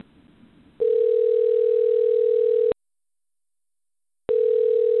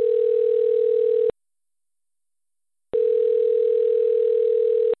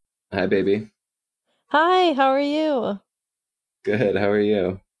Hi, baby. Hi, how are you? Good. How are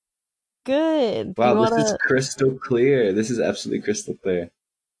you? Good. Wow, You this is wanna crystal clear. This is absolutely crystal clear.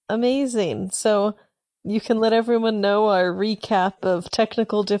 Amazing. So you can let everyone know our recap of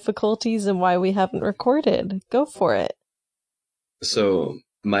technical difficulties and why we haven't recorded. Go for it. So,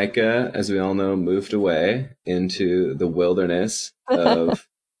 Micah, as we all know, moved away into the wilderness of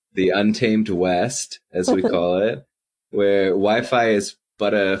the untamed West, as we call it, where Wi-Fi is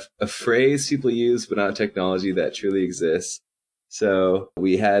but a phrase people use, but not technology that truly exists. So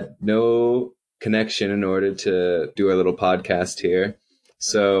we had no connection in order to do our little podcast here.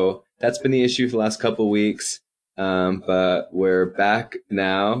 So that's been the issue for the last couple of weeks. But we're back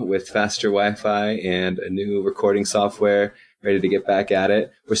now with faster Wi-Fi and a new recording software, ready to get back at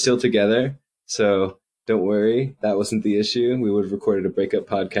it. We're still together, so don't worry. That wasn't the issue. We would have recorded a breakup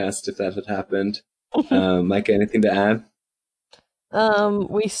podcast if that had happened. Micah, anything to add?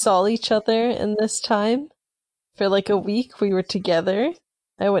 We saw each other in this time for like a week. We were together.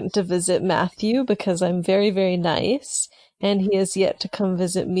 I went to visit Matthew because I'm very, very nice, and he has yet to come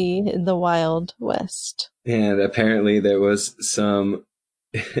visit me in the Wild West. And apparently there was some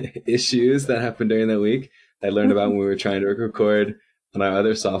issues that happened during that week. I learned about when we were trying to record on our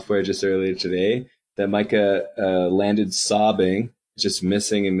other software just earlier today that Micah landed sobbing, just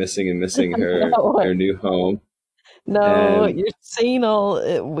missing and missing and missing No, her new home. no, And you're saying all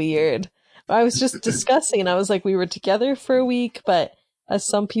weird. I was just discussing, I was like, we were together for a week, but as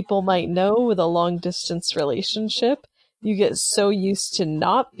some people might know, with a long distance relationship, you get so used to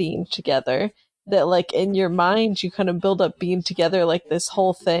not being together that, like, in your mind, you kind of build up being together like this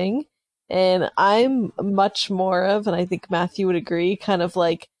whole thing. And I'm much more of, and I think Matthew would agree, kind of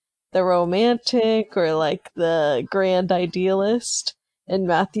like the romantic or like the grand idealist, and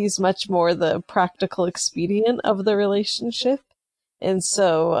Matthew's much more the practical expedient of the relationship. And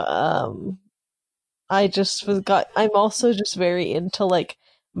so, I'm also just very into like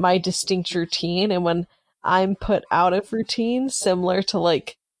my distinct routine. And when I'm put out of routine, similar to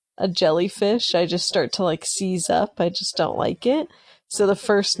like a jellyfish, I just start to like seize up. I just don't like it. So the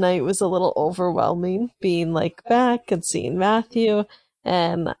first night was a little overwhelming being like back and seeing Matthew.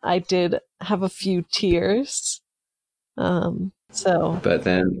 And I did have a few tears. So but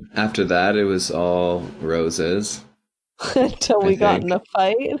then after that, it was all roses, until I we got think. in a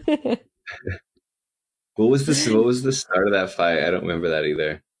fight. What was the start of that fight? I don't remember that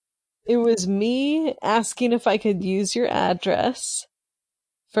either. It was me asking if I could use your address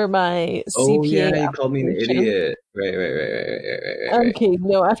for my Oh CPA yeah, you called me an application. idiot. Right. Okay,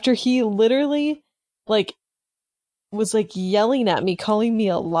 no, after he literally like was like yelling at me, calling me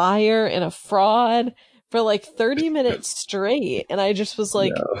a liar and a fraud for like 30 minutes straight, and I just was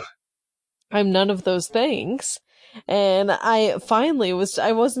like, No. I'm none of those things. And I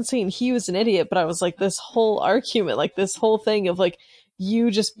wasn't saying he was an idiot, but I was like, this whole argument, like this whole thing of like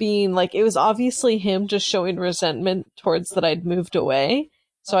you just being like, it was obviously him just showing resentment towards that I'd moved away.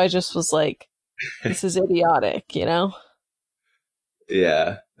 So I just was like, this is idiotic, you know?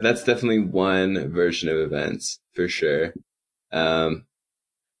 Yeah, that's definitely one version of events for sure. Um,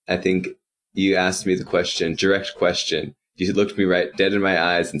 I think you asked me the question, direct question. You looked me right dead in my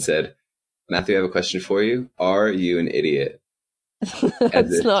eyes and said, Matthew, I have a question for you. Are you an idiot? As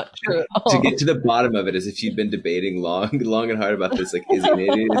That's if not true at to get all. to the bottom of it, as if you'd been debating long and hard about this. Like, is he an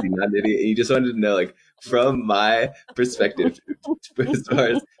idiot? Is he not an idiot? And you just wanted to know, like, from my perspective, as far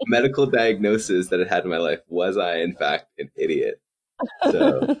as medical diagnosis that I had in my life, was I in fact an idiot?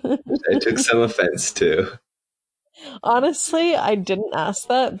 So I took some offense too. Honestly, I didn't ask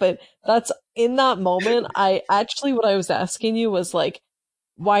that, but that's in that moment. I actually, what I was asking you was like,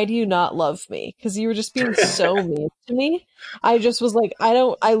 why do you not love me? Because you were just being so mean to me. I just was like,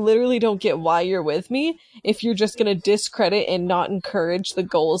 I literally don't get why you're with me if you're just gonna discredit and not encourage the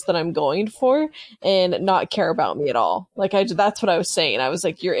goals that I'm going for and not care about me at all. Like, that's what I was saying. I was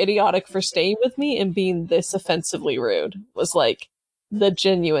like, you're idiotic for staying with me and being this offensively rude was like the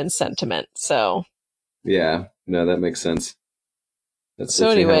genuine sentiment. Yeah, no, that makes sense. That's So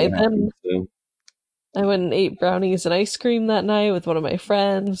definitely how anyway, it happened. then So, I went and ate brownies and ice cream that night with one of my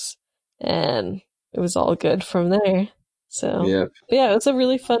friends, and it was all good from there. So, yeah. but yeah, it was a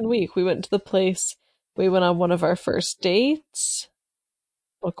really fun week. We went to the place, we went on one of our first dates,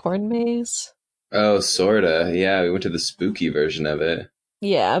 a corn maze. Oh, sorta. Yeah, we went to the spooky version of it.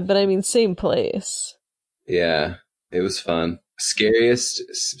 Yeah, but I mean, same place. Yeah, it was fun. Scariest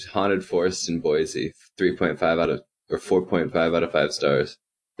haunted forest in Boise. 3.5 out of, or 4.5 out of 5 stars.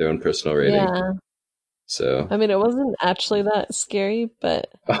 Their own personal rating. Yeah, So, I mean, it wasn't actually that scary, but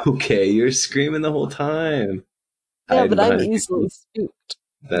okay, you're screaming the whole time, yeah, hiding but I'm behind people. easily spooked.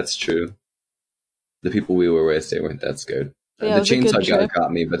 That's true. The people we were with, they weren't that scared. Yeah, it The was a good chainsaw guy trip.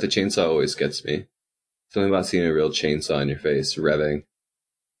 got me, but the chainsaw always gets me. Something about seeing a real chainsaw in your face revving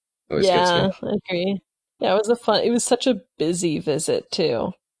always gets Yeah, me. I agree. Yeah, it was such a busy visit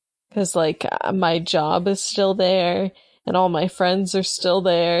too. Because like my job is still there and all my friends are still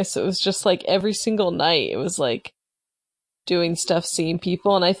there. So it was just like every single night it was like doing stuff, seeing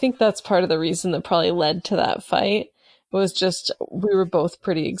people. And I think that's part of the reason that probably led to that fight was just we were both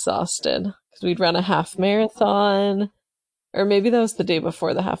pretty exhausted because we'd run a half marathon, or maybe that was the day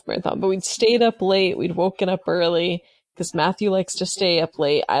before the half marathon, but we'd stayed up late, we'd woken up early because Matthew likes to stay up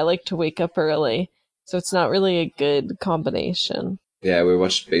late. I like to wake up early. So it's not really a good combination. Yeah, we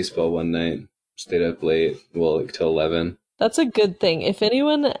watched baseball one night, stayed up late, well, like till 11. That's a good thing. If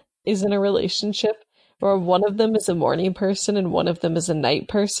anyone is in a relationship or one of them is a morning person and one of them is a night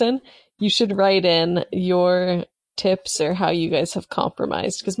person, you should write in your tips or how you guys have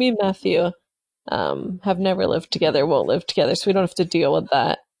compromised. Because me and Matthew have never lived together, won't live together, so we don't have to deal with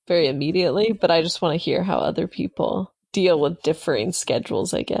that very immediately. But I just want to hear how other people deal with differing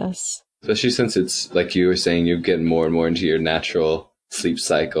schedules, I guess. Especially since it's like you were saying, you're getting more and more into your natural sleep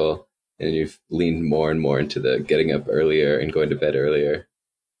cycle and you've leaned more and more into the getting up earlier and going to bed earlier.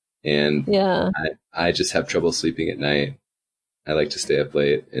 And Yeah. I just have trouble sleeping at night. I like to stay up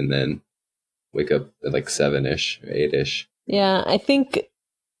late and then wake up at like 7-ish or 8-ish. Yeah, I think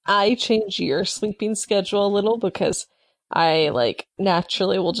I change your sleeping schedule a little because I like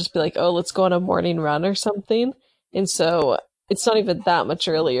naturally will just be like, oh, let's go on a morning run or something. And so it's not even that much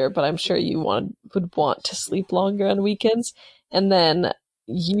earlier, but I'm sure would want to sleep longer on weekends. And then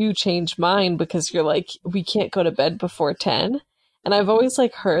you change mine because you're like, we can't go to bed before 10. And I've always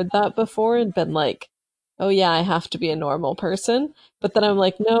like heard that before and been like, oh yeah, I have to be a normal person. But then I'm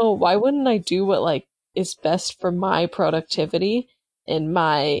like, no, why wouldn't I do what like is best for my productivity and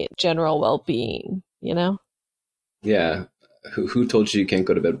my general well-being, you know? Yeah. Who told you you can't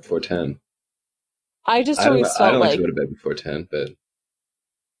go to bed before 10? I just I don't always I felt don't like to like go to bed before 10, but is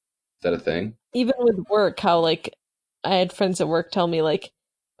that a thing? even with work, how like I had friends at work tell me like,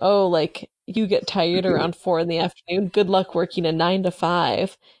 oh, like you get tired around 4 in the afternoon. Good luck working a 9 to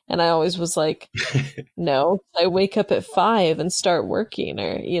 5. And I always was like, no, I wake up at 5 and start working,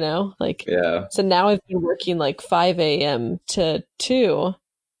 or like. Yeah. So now I've been working like 5 a.m. to 2,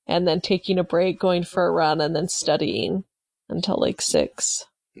 and then taking a break, going for a run, and then studying until like 6.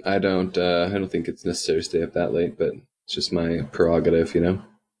 I don't think it's necessary to stay up that late, but it's just my prerogative, you know?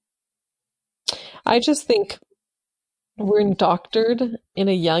 I just think we're indoctored in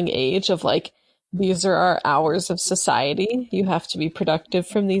a young age of like, these are our hours of society. You have to be productive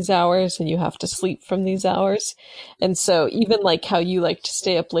from these hours and you have to sleep from these hours. And so even like how you like to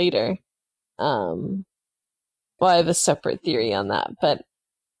stay up later, um, well, I have a separate theory on that, but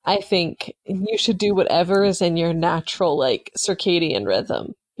I think you should do whatever is in your natural like circadian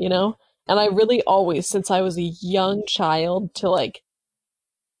rhythm, you know? And I really always, since I was a young child to like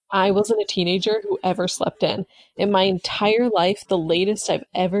I wasn't a teenager who ever slept in. In my entire life, the latest I've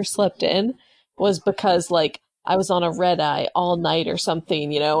ever slept in was because, like, I was on a red eye all night or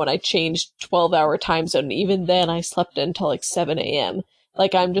something, and I changed 12-hour time zone. And even then, I slept in until like 7 a.m.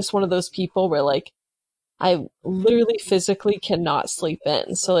 Like, I'm just one of those people where, like, I literally physically cannot sleep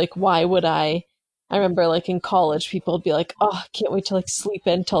in. So, like, why would I? I remember, like, in college, people would be like, oh, I can't wait to, like, sleep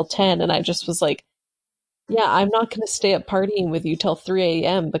in till 10. And I just was like, yeah, I'm not going to stay up partying with you till 3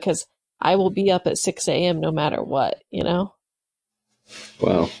 a.m. because I will be up at 6 a.m. no matter what, you know?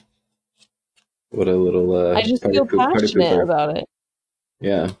 Wow. What a little I just feel party passionate pooper. about it.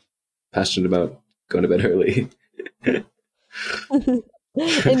 Yeah. Passionate about going to bed early. And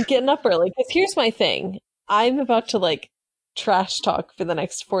getting up early. Because here's my thing I'm about to like trash talk for the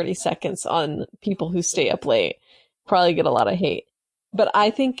next 40 seconds on people who stay up late. Probably get a lot of hate. But I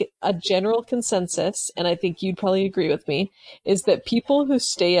think a general consensus, and I think you'd probably agree with me, is that people who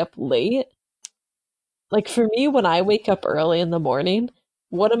stay up late, like for me, when I wake up early in the morning,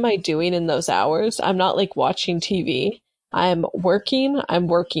 what am I doing in those hours? I'm not like watching TV. I'm working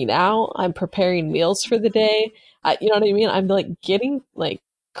out, I'm preparing meals for the day. You know what I mean? I'm like getting like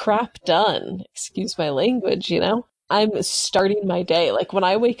crap done. Excuse my language, you know? I'm starting my day. Like when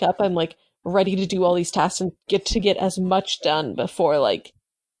I wake up, I'm like ready to do all these tasks and get as much done before like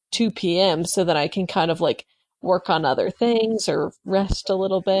 2 p.m. so that I can kind of like work on other things or rest a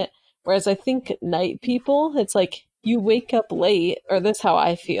little bit. Whereas I think night people, it's like you wake up late, or this is how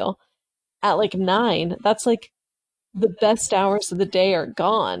I feel, at like 9. That's like the best hours of the day are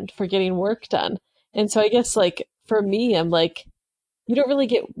gone for getting work done. And so I guess like for me, I'm like, you don't really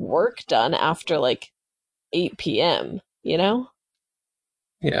get work done after like 8 p.m., you know?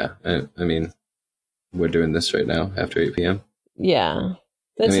 Yeah, I mean, we're doing this right now after 8 p.m. Yeah. I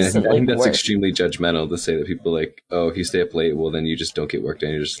This mean, isn't I think like that's work. extremely judgmental to say that people like, oh, if you stay up late, well, then you just don't get work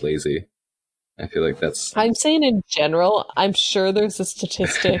done. You're just lazy. I feel like that's I'm saying in general, I'm sure there's a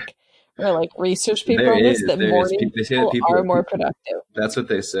statistic or like research paper there on this is that there is morning they say that people are more productive. that's what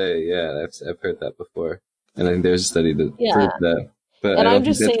they say. Yeah, I've heard that before, and I think there's a study that Yeah. proves that. But I And don't I'm think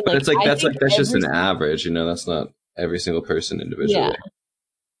just that's. saying But like it's like I think that's just every an average. That's not every single person yeah, individually.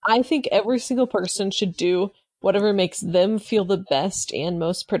 I think every single person should do whatever makes them feel the best and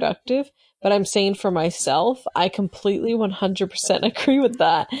most productive. But I'm saying for myself, I completely 100% agree with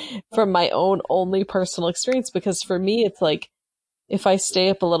that from my own only personal experience. Because for me, it's like if I stay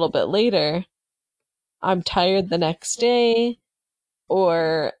up a little bit later, I'm tired the next day,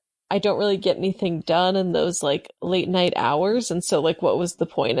 or I don't really get anything done in those like late night hours. And so, like, what was the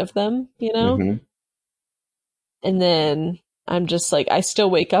point of them, you know? Hmm. And then I'm just like, I still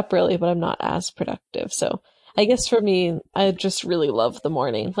wake up early, but I'm not as productive. So I guess for me, I just really love the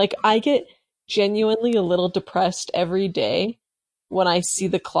morning. Like, I get genuinely a little depressed every day when I see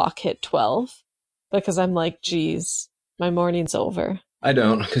the clock hit 12 because I'm like, geez, my morning's over. I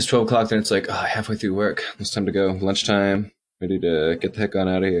don't, because 12 o'clock, then it's like, oh, halfway through work. It's time to go. Lunchtime. Ready to get the heck on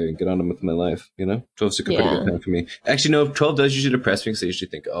out of here and get on with my life. 12's a pretty good Yeah. time for me. Actually, no, 12 does usually depress me because I usually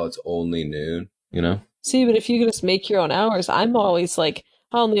think, oh, it's only noon. See, but if you could just make your own hours, I'm always like,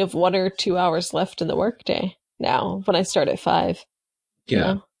 I only have 1 or 2 hours left in the workday now when I start at 5, you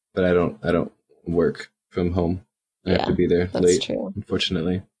Yeah, know? but I don't work from home. I have to Yeah, be there that's late, true.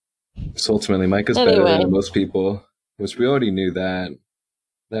 unfortunately. So ultimately, Micah's better Anyway, than most people, which we already knew that.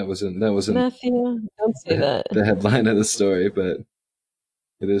 That wasn't Matthew, don't say that. the headline of the story, but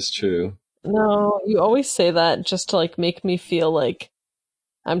it is true. No, you always say that just to like make me feel like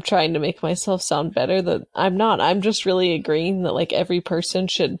I'm trying to make myself sound better. That I'm not. I'm just really agreeing that like every person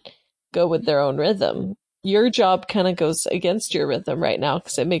should go with their own rhythm. Your job kind of goes against your rhythm right now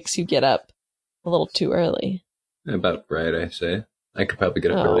because it makes you get up a little too early. About right, I say. I could probably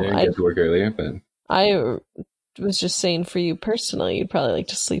get up Oh, earlier and get to work earlier, but I was just saying for you personally, you'd probably like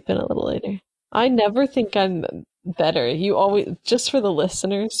to sleep in a little later. I never think I'm better. You always, just for the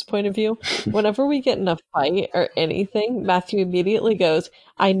listener's point of view, whenever we get in a fight or anything, Matthew immediately goes,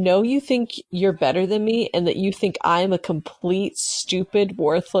 I know you think you're better than me and that you think I'm a complete, stupid,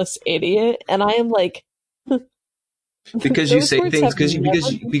 worthless idiot. And I am like, because you those say words things have never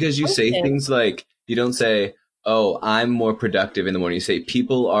been because you say spoken. things like you don't say, "Oh, I'm more productive in the morning." You say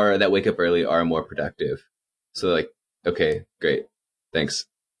people are that wake up early are more productive. So like, okay, great, thanks.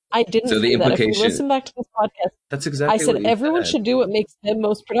 I didn't So the say that. If you implication listen back to this podcast, that's I exactly said what you everyone said. should do what makes them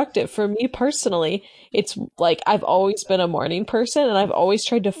most productive. For me personally, it's like I've always been a morning person and I've always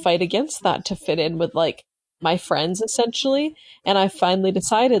tried to fight against that to fit in with like my friends essentially. And I finally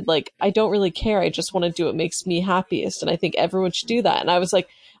decided like I don't really care. I just want to do what makes me happiest. And I think everyone should do that. And I was like,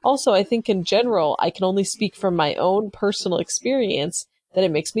 also, I think in general, I can only speak from my own personal experience that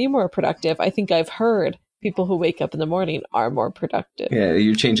it makes me more productive. I think I've heard people who wake up in the morning are more productive. Yeah,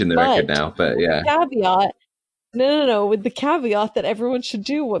 you're changing the record But now, but with the yeah, caveat, no, with the caveat that everyone should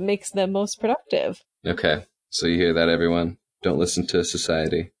do what makes them most productive. okay. So you hear that, everyone? Don't listen to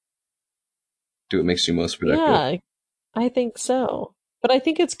society. Do what makes you most productive. Yeah, I think so. But I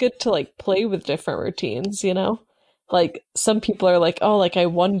think it's good to like play with different routines, you know? Like some people are like, oh, like I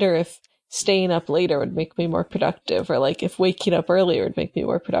wonder if staying up later would make me more productive, or like if waking up earlier would make me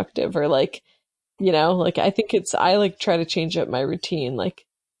more productive, or like, like I think I like try to change up my routine like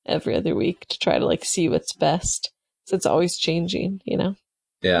every other week to try to like see what's best. So it's always changing.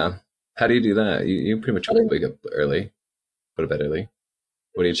 Yeah. How do you do that? You pretty much But, wake up early, go to bed early.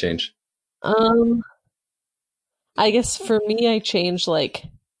 What do you change? um, I guess for me, I changed like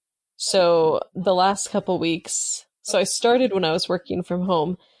so the last couple weeks. So I started when I was working from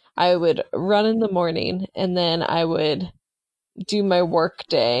home. I would run in the morning and then I would do my work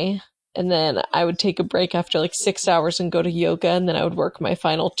day. And then I would take a break after like 6 hours and go to yoga. And then I would work my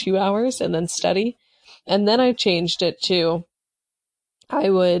final 2 hours and then study. And then I changed it to I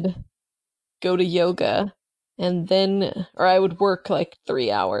would go to yoga and then, or I would work like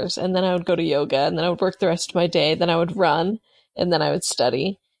 3 hours and then I would go to yoga and then I would work the rest of my day. Then I would run and then I would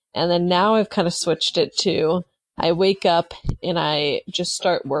study. And then now I've kind of switched it to I wake up and I just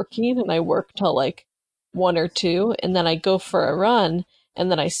start working and I work till like 1 or 2 and then I go for a run and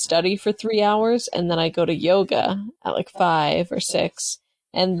then I study for 3 hours and then I go to yoga at like 5 or 6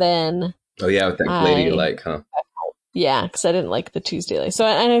 and then Oh yeah, with that lady you I like, huh? yeah, because I didn't like the Tuesday light. So,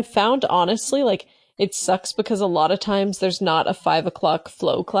 and I found honestly, like, it sucks because a lot of times there's not a 5 o'clock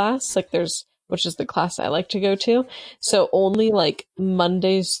flow class. Like, there's which is the class I like to go to. So only like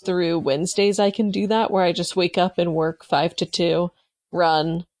Mondays through Wednesdays I can do that, where I just wake up and work 5 to 2,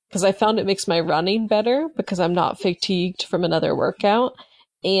 run, because I found it makes my running better because I'm not fatigued from another workout.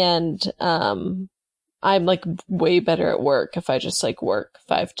 And I'm like way better at work if I just like work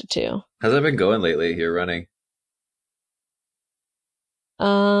 5 to 2. How's that been going lately? You're running.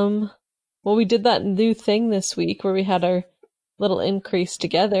 Well, we did that new thing this week where we had our little increase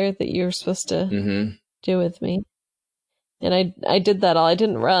together that you were supposed to do with me. And I did that all. I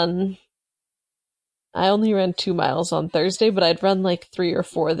didn't run. I only ran 2 miles on Thursday, but I'd run like 3 or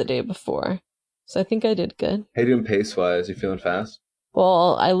 4 the day before. So I think I did good. How you doing pace-wise? You feeling fast?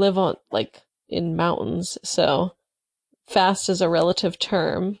 Well, I live on like in mountains, so fast is a relative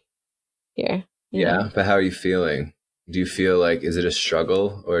term here. Yeah, but how are you feeling? Do you feel like, is it a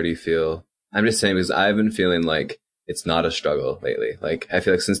struggle, or do you feel, I'm just saying because I've been feeling like it's not a struggle lately. Like I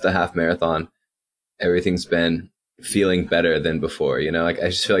feel like since the half marathon, everything's been feeling better than before, you know? Like I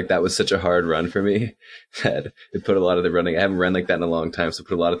just feel like that was such a hard run for me that it put a lot of the running, I haven't run like that in a long time, so it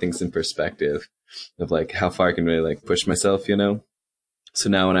put a lot of things in perspective of like how far I can really like push myself, you know? So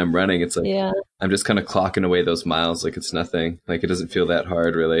now when I'm running, it's like, I'm just kind of clocking away those miles like it's nothing. Like it doesn't feel that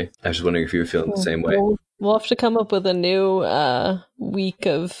hard, really. I was just wondering if you were feeling the same way. We'll have to come up with a new week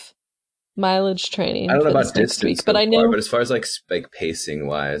of mileage training. I don't know about distance, week, but I know. But as far as like pacing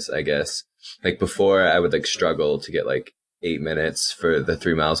wise, I guess like before I would like struggle to get like 8 minutes for the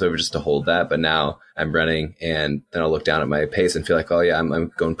 3 miles over just to hold that. But now I'm running and then I'll look down at my pace and feel like, oh yeah,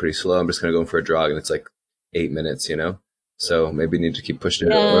 I'm going pretty slow. I'm just going to go for a jog and it's like 8 minutes, you know? So maybe need to keep pushing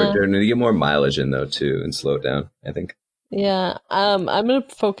it, or need to get more mileage in though too, and slow it down, I think. Yeah, I'm gonna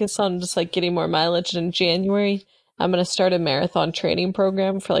focus on just like getting more mileage in January. I'm gonna start a marathon training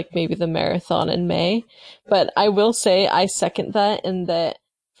program for like maybe the marathon in May. But I will say I second that, in that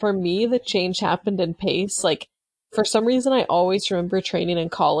for me the change happened in pace. Like for some reason I always remember training in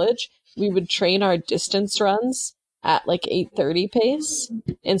college. We would train our distance runs at like 8:30 pace.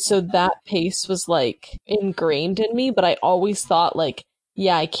 And so that pace was like ingrained in me, but I always thought like,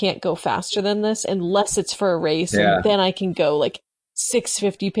 yeah, I can't go faster than this unless it's for a race. And then I can go like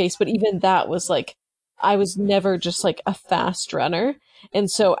 6:50 pace. But even that was like, I was never just like a fast runner. And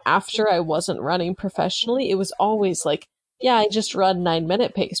so after I wasn't running professionally, it was always like, yeah, I just run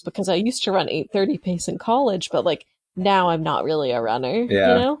 9-minute pace because I used to run 8:30 pace in college, but like now I'm not really a runner, you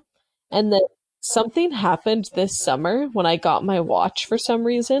know? And then something happened this summer when I got my watch for some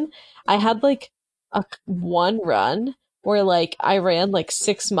reason. I had like one run where like I ran like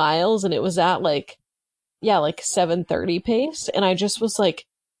 6 miles and it was at like 7:30 pace, and I just was like,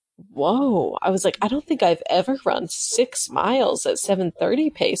 whoa. I was like, I don't think I've ever run 6 miles at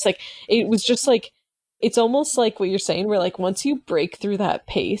 7:30 pace. Like it was just like, it's almost like what you're saying, where like once you break through that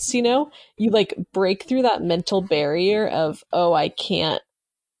pace, you know, you like break through that mental barrier of, oh, I can't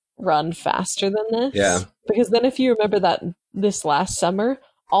run faster than this. Yeah. Because then if you remember that this last summer,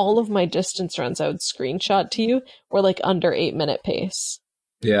 all of my distance runs I would screenshot to you were like under 8-minute pace.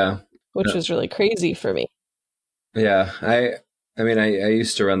 Yeah. Which was really crazy for me. Yeah. I mean, I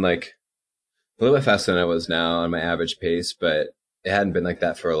used to run like a little bit faster than I was now on my average pace, but it hadn't been like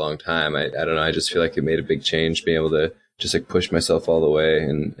that for a long time. I don't know. I just feel like it made a big change being able to just like push myself all the way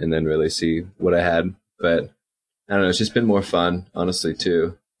and then really see what I had. But I don't know. It's just been more fun, honestly,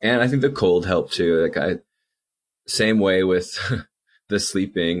 too. And I think the cold helped too. Like same way with the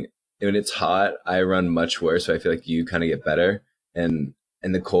sleeping. When it's hot, I run much worse. So I feel like you kind of get better. And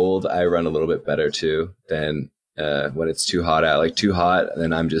in the cold, I run a little bit better too than when it's too hot out. Like too hot,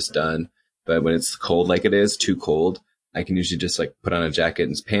 then I'm just done. But when it's cold like it is, too cold, I can usually just like put on a jacket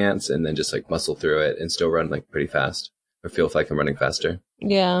and pants and then just like muscle through it and still run like pretty fast, or feel like I'm running faster.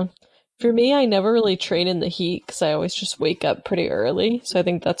 Yeah. For me, I never really train in the heat because I always just wake up pretty early. So I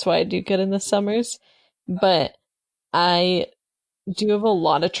think that's why I do good in the summers. But I do have a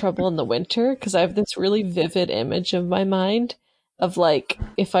lot of trouble in the winter because I have this really vivid image of my mind of like,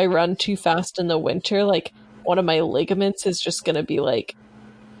 if I run too fast in the winter, like one of my ligaments is just going to be like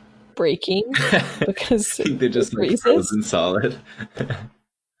breaking because they're just like frozen solid.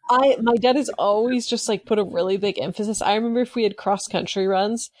 My dad has always just like put a really big emphasis. I remember if we had cross country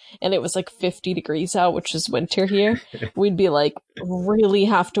runs and it was like 50 degrees out, which is winter here, we'd be like really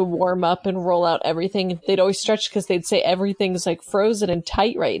have to warm up and roll out everything. They'd always stretch because they'd say everything's like frozen and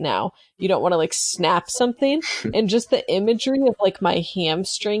tight right now. You don't want to like snap something. And just the imagery of like my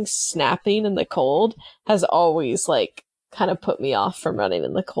hamstrings snapping in the cold has always like kind of put me off from running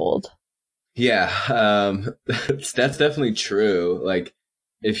in the cold. Yeah, that's definitely true. Like,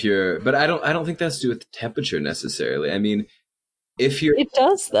 but I don't think that's to do with the temperature necessarily. I mean, if you're It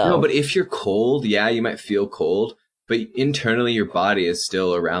does though. no, but if you're cold, yeah, you might feel cold, but internally your body is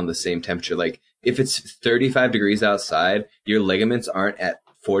still around the same temperature. Like if it's 35 degrees outside, your ligaments aren't at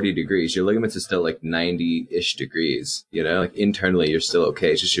 40 degrees. Your ligaments are still like 90-ish degrees, you know? Like internally you're still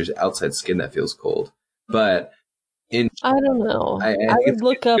okay. It's just your outside skin that feels cold. But I don't know. I I think would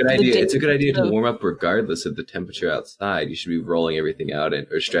look up good the idea. It's a good idea to of- warm up regardless of the temperature outside. You should be rolling everything out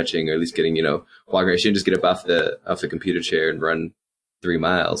or stretching, or at least getting, walking. You shouldn't just get up off the computer chair and run 3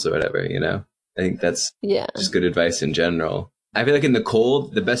 miles or whatever, I think that's Yeah. just good advice in general. I feel like in the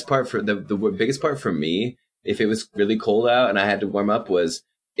cold, the best part for the biggest part for me, if it was really cold out and I had to warm up, was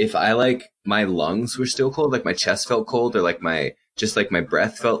if my lungs were still cold, like my chest felt cold, or like my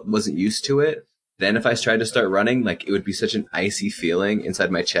breath wasn't used to it. Then if I tried to start running, like it would be such an icy feeling inside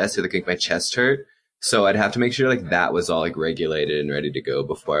my chest, it would make my chest hurt. So I'd have to make sure like that was all like regulated and ready to go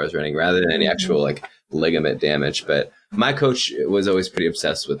before I was running, rather than any actual like ligament damage. But my coach was always pretty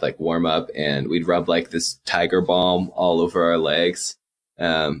obsessed with like warm up, and we'd rub like this tiger balm all over our legs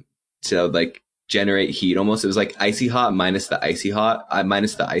to like generate heat almost. It was like icy hot minus the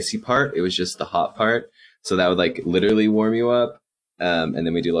icy part. It was just the hot part. So that would like literally warm you up. And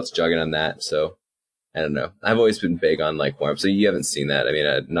then we do lots of jogging on that. So I don't know. I've always been big on like warm. So you haven't seen that. I mean,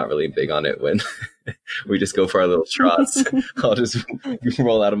 I'm not really big on it when we just go for our little trots. I'll just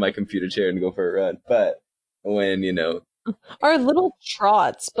roll out of my computer chair and go for a run. But when, Our little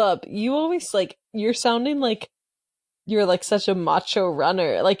trots, bub, you always like, you're sounding like you're like such a macho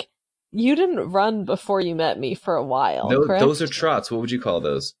runner. Like you didn't run before you met me for a while, correct? Those are trots. What would you call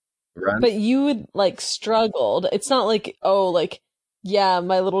those? Runs? But you would like struggled. It's not like, oh, like, yeah,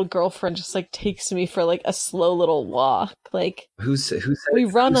 my little girlfriend just like takes me for like a slow little walk. Like who said we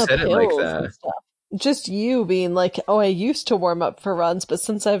run who up said it hills like that? and stuff. Just you being like, oh, I used to warm up for runs, but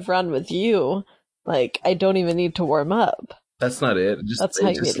since I've run with you, like I don't even need to warm up. That's not it. That's how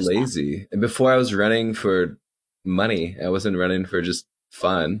you just made it sound. lazy. And before I was running for money. I wasn't running for just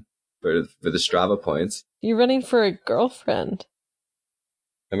fun, for the Strava points. You're running for a girlfriend.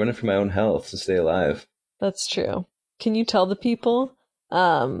 I'm running for my own health to stay alive. That's true. Can you tell the people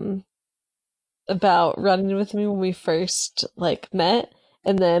about running with me when we first like met,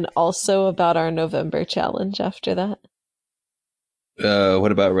 and then also about our November challenge after that?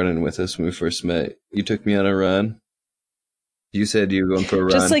 What about running with us when we first met? You took me on a run. You said you were going for a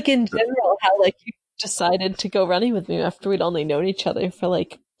run. Just like in general, how like you decided to go running with me after we'd only known each other for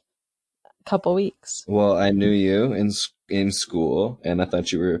like a couple weeks. Well, I knew you in school, and I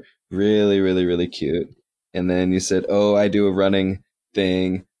thought you were really, really, really cute. And then you said, "Oh, I do a running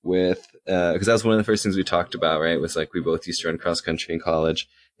thing with," because that was one of the first things we talked about, right? Was like we both used to run cross country in college,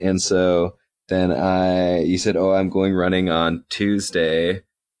 and so then you said, "Oh, I'm going running on Tuesday."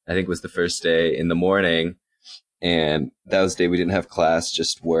 I think was the first day in the morning. And that was the day we didn't have class,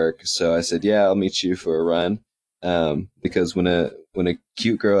 just work. So I said, "Yeah, I'll meet you for a run." Because when a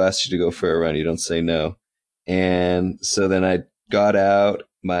cute girl asks you to go for a run, you don't say no. And so then I got out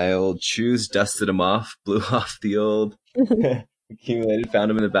my old shoes, dusted them off, blew off the old accumulated,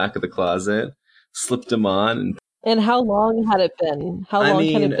 found them in the back of the closet, slipped them on. And how long had it been? How long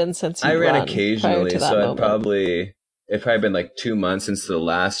had it been since you I ran run occasionally, so moment? It'd probably been like 2 months since the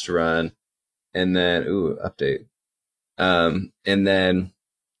last run. And then, update. And then,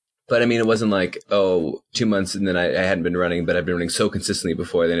 but I mean, it wasn't like, 2 months and then I hadn't been running, but I've been running so consistently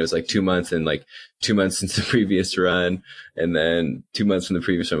before. Then it was like 2 months and like 2 months since the previous run, and then 2 months from the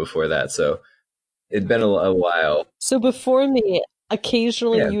previous run before that. So it'd been a while. So before me,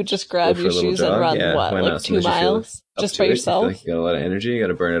 occasionally you would just grab your shoes and run like 2 miles just by yourself? Like you got a lot of energy, you got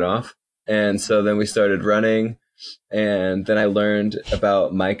to burn it off. And so then we started running. And then I learned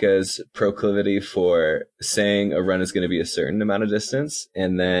about Micah's proclivity for saying a run is going to be a certain amount of distance,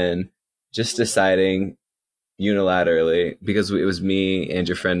 and then just deciding unilaterally, because it was me and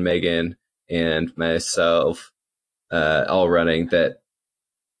your friend Megan and myself all running, that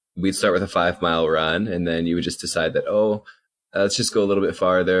we'd start with a 5 mile run, and then you would just decide that, let's just go a little bit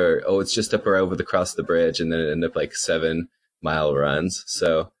farther. It's just up or over across the bridge, and then it ended up like 7 mile runs.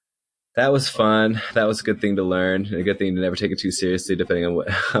 So that was fun. That was a good thing to learn, and a good thing to never take it too seriously, depending on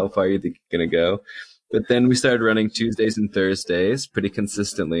how far you think you're going to go. But then we started running Tuesdays and Thursdays pretty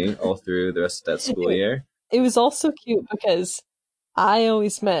consistently all through the rest of that school year. It was also cute because I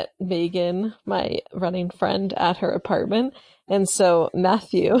always met Megan, my running friend, at her apartment. And so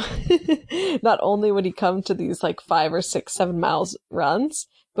Matthew, not only would he come to these like 5 or 6, 7 miles runs,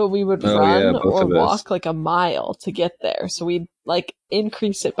 but we would run or walk like a mile to get there. So we'd like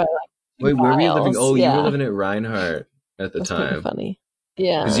increase it by like 2 Wait, where were you miles. living? Oh, you were living at Reinhardt at the time. Funny.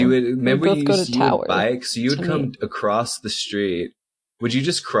 Yeah. Because you would We remember both go to you would Tower bike, so you would to come meet. across the street. Would you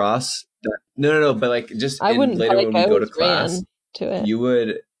just cross? No, but like just I in wouldn't later bike. when I we go to always class, ran to it.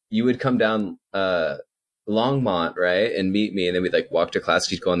 you would come down Longmont, right, and meet me, and then we'd like walk to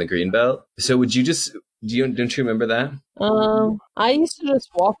class. You'd go on the Greenbelt. So would you just don't you remember that? I used to just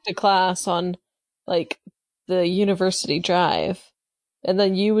walk to class on like the University Drive, and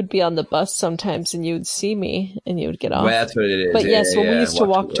then you would be on the bus sometimes, and you would see me, and you would get Well, off. that's what it is. But yes, when we used to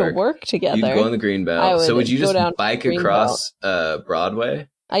walk to work You'd together, go on the I Greenbelt. So would would you go just down to bike Greenbelt. across Broadway?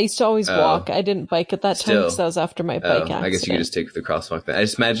 I used to always Oh. walk. I didn't bike at that time because Still. that was after my bike accident. I guess you could just take the crosswalk then. I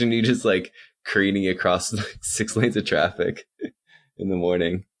just imagine you just like careening across like 6 lanes of traffic in the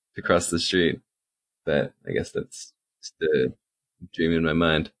morning to cross the street. But I guess that's just a dream in my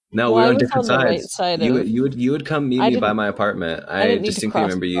mind. No, we Well, were I on was different on the right sides. side You of. you would come meet I me by didn't. my apartment. I I didn't need to distinctly cross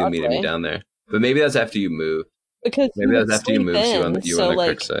remember you meeting me Broadway down there. But maybe that's after you moved. because you Maybe would that's after you sleep moved. So in. you were on So the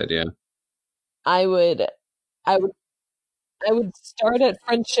correct like, side. Yeah. I would, I would, I would start at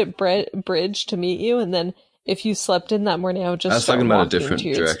Friendship Bridge to meet you, and then if you slept in that morning, I would I just was start talking about a walking different to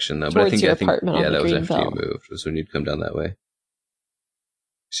your, direction though. But towards your I think apartment on yeah, the that was after you Greenbelt. moved. Was when you'd come down that way.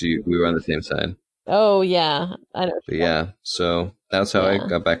 So we were on the same side. Oh yeah, I know. But yeah, so that's how I Yeah.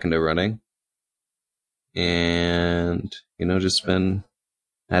 got back into running. And, just been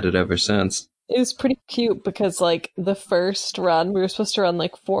at it ever since. It was pretty cute because like the first run, we were supposed to run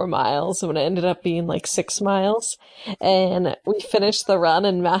like 4 miles, and it ended up being like 6 miles. And we finished the run,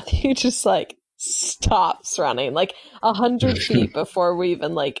 and Matthew just like stops running like 100 feet before we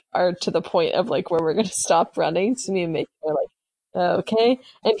even like are to the point of like where we're gonna stop running. So me and Mickey were like, okay.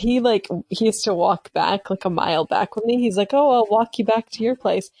 And he has to walk back like a mile back with me. He's like, oh, I'll walk you back to your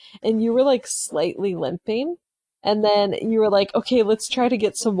place. And you were like slightly limping. And then you were like, okay, let's try to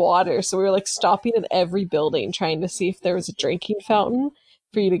get some water. So we were like stopping at every building trying to see if there was a drinking fountain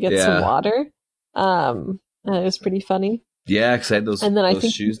for you to get some Yeah. water. And it was pretty funny. Yeah, because I had those, And then I those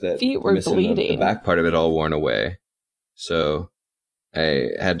think shoes that feet were missing the bleeding. back part of it all worn away. So I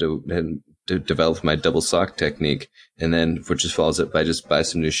had to develop my double sock technique, and then which just follows it by just buy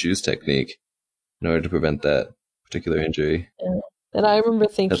some new shoes technique in order to prevent that particular injury. Yeah. And I remember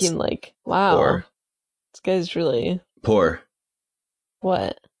thinking That's like, wow, poor. this guy's really Poor.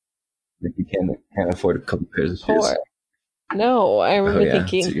 what? Like you can't afford a couple pairs of shoes. Poor. No, I Oh remember yeah, that's what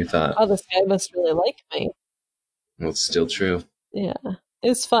thinking, you thought. oh, this guy must really like me. Well, it's still true. Yeah.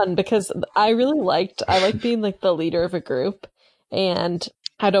 It's fun because I like being like the leader of a group, and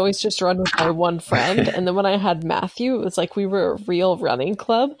I'd always just run with my one friend. And then when I had Matthew, it was like we were a real running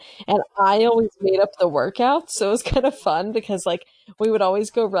club, and I always made up the workouts. So it was kind of fun because like we would always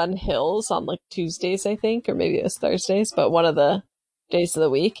go run hills on like Tuesdays, I think, or maybe it was Thursdays, but one of the days of the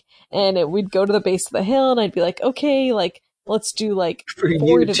week. And we'd go to the base of the hill, and I'd be like, okay, like let's do like For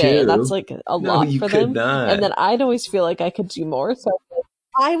 4 you today. And too. that's like a No, lot you for could them. not. And then I'd always feel like I could do more. So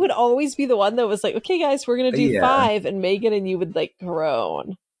I would always be the one that was like, okay, guys, we're going to do Yeah. 5. And Megan and you would like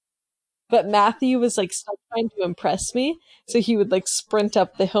groan. But Matthew was like still trying to impress me. So he would like sprint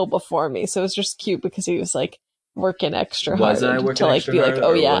up the hill before me. So it was just cute because he was like working extra Was hard I working to like extra be hard, like,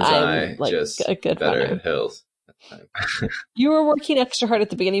 oh or yeah, was I'm I like just a good better runner. at hills? You were working extra hard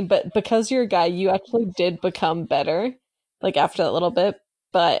at the beginning, but because you're a guy, you actually did become better like after that little bit.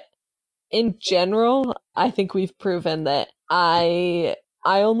 But in general, I think we've proven that I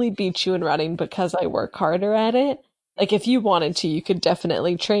only beat you in running because I work harder at it. Like if you wanted to, you could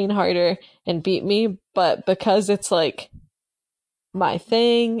definitely train harder and beat me, but because it's like my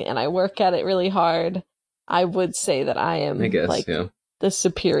thing and I work at it really hard, I would say that I am I guess, like yeah. the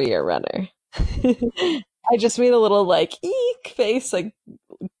superior runner. I just made a little like eek face, like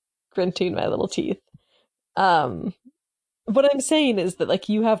grunting my little teeth. What I'm saying is that like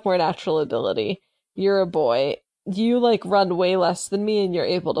you have more natural ability. You're a boy. You like run way less than me, and you're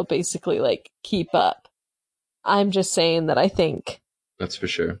able to basically like keep up. I'm just saying that I think That's for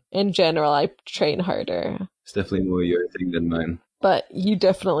sure. in general I train harder, It's definitely more your thing than mine. but you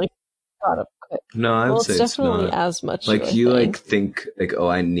definitely caught up quick. No, I would Well, say it's it's definitely not. as much Like your you thing. like think like, oh,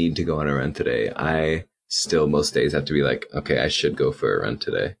 I need to go on a run today. I still most days have to be like, okay, I should go for a run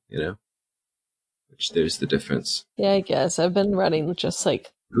today, Which there's the difference. Yeah, I guess I've been running just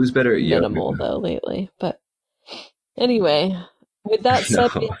like Who's better at minimal yoga? though lately. But anyway, with that said,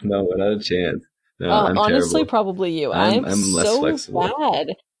 No, not a chance. No, I'm honestly, terrible. probably you. I'm I'm less so flexible. bad.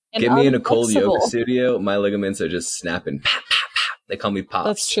 And Get me in a cold yoga unflexible. studio, my ligaments are just snapping. Pop, pop, pop. They call me Pops.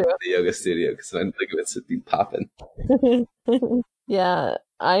 That's true. In the yoga studio because my ligaments would be popping. Yeah,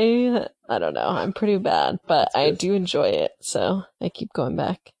 I don't know. I'm pretty bad, but That's I good. do enjoy it, so I keep going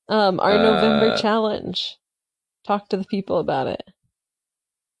back. Our November challenge. Talk to the people about it.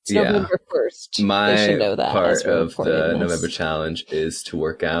 November 1st. They should know that part of the November challenge is to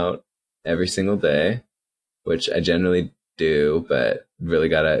work out every single day, which I generally do, but really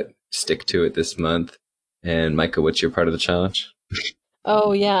gotta stick to it this month. And Micah, what's your part of the challenge?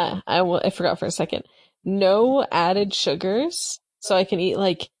 Oh yeah, I forgot for a second. No added sugars, so I can eat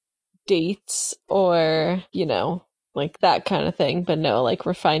like dates or, like that kind of thing, but no like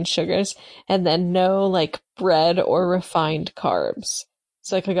refined sugars, and then no like bread or refined carbs.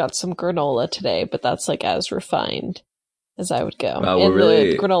 So like I got some granola today, but that's like as refined as I would go. Wow, and we're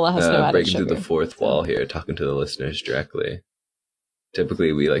really the granola has no added breaking sugar, through the fourth wall here, talking to the listeners directly.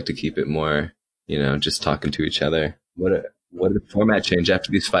 Typically, we like to keep it more, just talking to each other. What a format change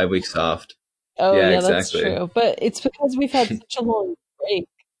after these 5 weeks off. Oh yeah, exactly. That's true. But it's because we've had such a long break.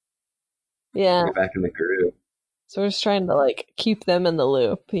 Yeah. We're back in the groove. So we're just trying to like keep them in the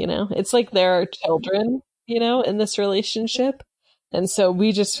loop, It's like they're our children, in this relationship. And so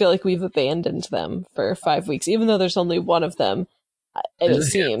we just feel like we've abandoned them for 5 weeks, even though there's only one of them, it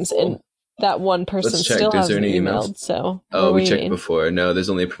seems. And that one person still hasn't emailed. So we checked before. No, there's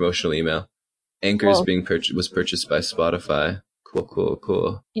only a promotional email. Anchor was purchased by Spotify.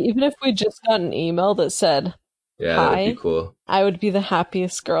 Cool. Even if we just got an email that said, "Hi," that'd be cool. I would be the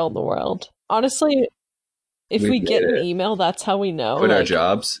happiest girl in the world. Honestly, if we get an email, that's how we know. Quit our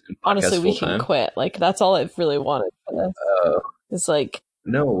jobs. Honestly, we can quit. Like that's all I've really wanted for this. It's like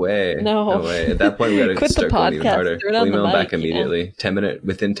no way. At that point, we gotta quit start the going even harder. We'll email them back immediately.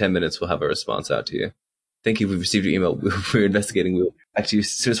 Within 10 minutes, we'll have a response out to you. Thank you. We've received your email. We're investigating. We'll back to you as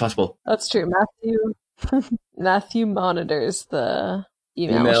soon as possible. That's true. Matthew monitors the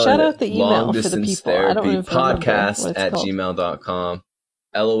email. Shout out the email for the people. I don't know podcast@gmail.com.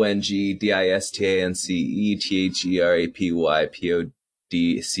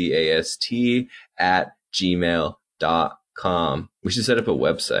 LONGDISTANCETHERAPYDCAST@gmail.com. We should set up a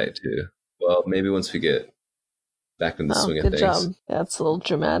website too. Well, maybe once we get back in the swing of things. Good job. That's a little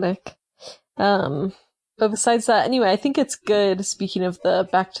dramatic. But besides that, anyway, I think it's good, speaking of the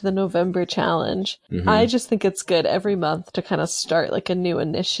back to the November challenge, I just think it's good every month to kind of start like a new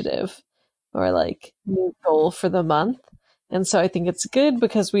initiative or like new goal for the month. And so I think it's good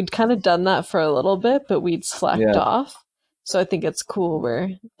because we'd kind of done that for a little bit, but we'd slacked off. So I think it's cool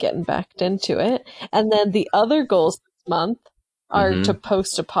we're getting back into it. And then the other goals this month are to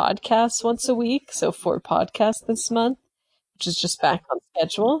post a podcast once a week. So 4 podcasts this month, which is just back on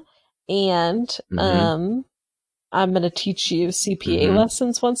schedule. And I'm going to teach you CPA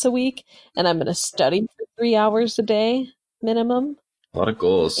lessons once a week, and I'm going to study for 3 hours a day minimum. A lot of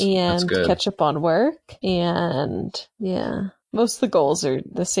goals. And catch up on work. And most of the goals are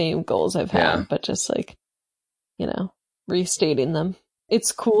the same goals I've had, but just like, restating them.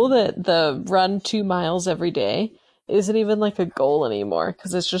 It's cool that the run 2 miles every day isn't even like a goal anymore,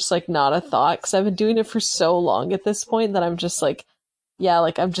 because it's just like not a thought, because I've been doing it for so long at this point that I'm just like,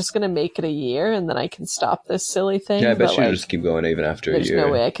 I'm just going to make it a year and then I can stop this silly thing. Yeah, I bet you'll just keep going even after a year. There's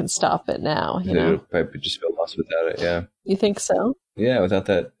no way I can stop it now, It'll probably just feel lost without it, yeah. You think so? Yeah, without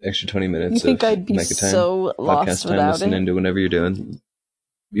that extra 20 minutes. You think I'd be so lost without it? Listening to whenever you're doing.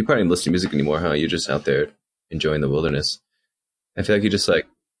 You probably don't listen to music anymore, huh? You're just out there enjoying the wilderness. I feel like you just like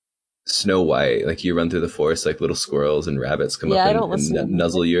Snow White, like you run through the forest like little squirrels and rabbits come up and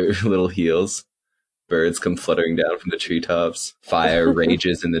nuzzle your little heels. Birds come fluttering down from the treetops. Fire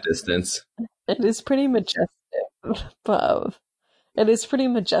rages in the distance. It is pretty majestic, but it is pretty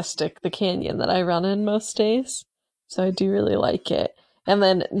majestic, the canyon that I run in most days. So I do really like it. And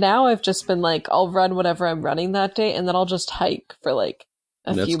then now I've just been like, I'll run whatever I'm running that day, and then I'll just hike for like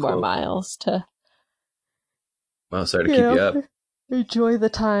a few more miles to. Wow, sorry to keep you up. Enjoy the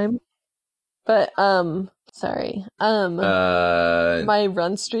time. But sorry. My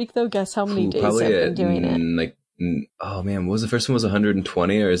run streak though, guess how many days I've been doing it? Like, oh man, what was the first one? Was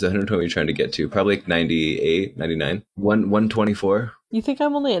 120, or is it 120 you're trying to get to? Probably like 98, 99. 124. You think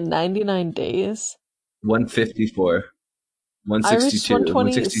I'm only at 99 days? 154. 162,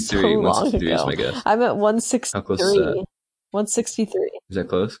 163, 163 is my guess. I'm at 163. How close is that? 163. Is that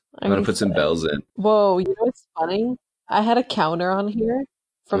close? I'm going to put some bells in. Whoa, you know what's funny? I had a counter on here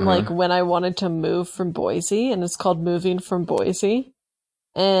from like when I wanted to move from Boise, and it's called Moving from Boise.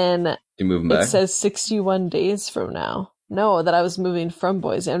 And you moving back? It says 61 days from now. No, that I was moving from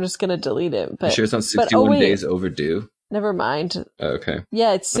Boise. I'm just going to delete it. But you sure it's not 61 days overdue? Never mind. Okay.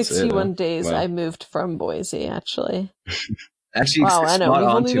 Yeah, it's 61 days I moved from Boise, actually. Actually, wow, I know. We've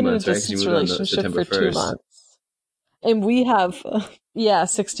on only 2 been months, in a distance relationship for 2 months. And we have,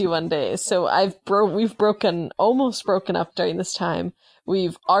 61 days. So we've almost broken up during this time.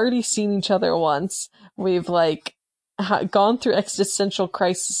 We've already seen each other once. We've like gone through existential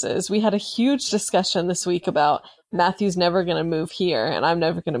crises. We had a huge discussion this week about Matthew's never going to move here and I'm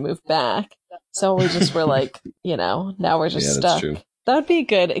never going to move back. So we just were like, now we're just stuck. True. That would be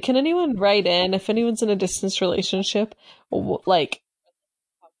good. Can anyone write in if anyone's in a distance relationship, like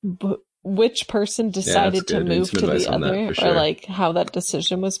which person decided to move to the other, sure. or like how that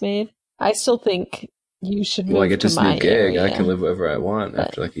decision was made? I still think you should move I get this new gig. area. I can live wherever I want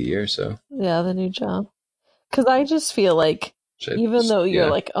after like a year or so. Yeah, the new job. Because I just feel like even though you're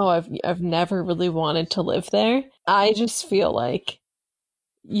like, oh, I've never really wanted to live there, I just feel like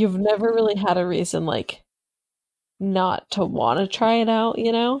you've never really had a reason like not to want to try it out,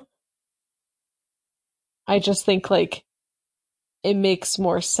 I just think like it makes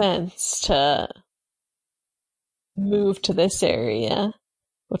more sense to move to this area,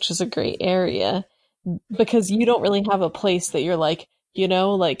 which is a great area, because you don't really have a place that you're like,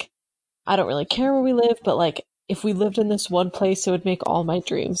 like I don't really care where we live, but like if we lived in this one place, it would make all my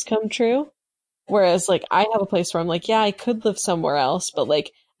dreams come true. Whereas like I have a place where I'm like, yeah, I could live somewhere else, but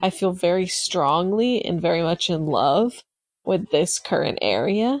like I feel very strongly and very much in love with this current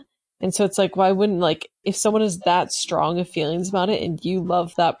area. And so it's like, why wouldn't, like, if someone has that strong of feelings about it and you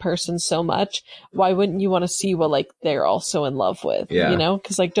love that person so much, why wouldn't you want to see what like they're also in love with? Yeah.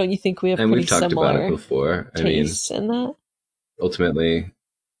 Because like, don't you think we have and pretty we've talked similar about it before? tastes in that? Ultimately,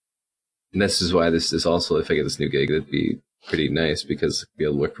 and this is why this is also, if I get this new gig, it'd be pretty nice because I'd be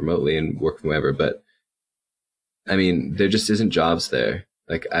able to work remotely and work from wherever. But I mean, there just isn't jobs there.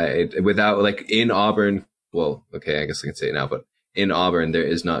 Like without like in Auburn. Well, okay, I guess I can say it now, but in Auburn, there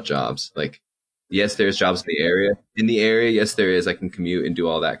is not jobs. Like, yes, there's jobs in the area. In the area, yes, there is. I can commute and do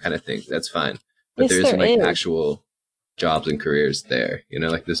all that kind of thing. That's fine. But there isn't like actual jobs and careers there.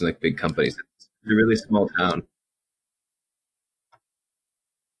 Like there's like big companies. It's a really small town.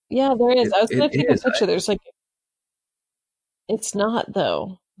 Yeah, there is. I was going to take a picture. There's like, it's not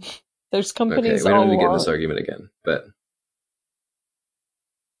though. There's companies all along. We don't need to get in this argument again, but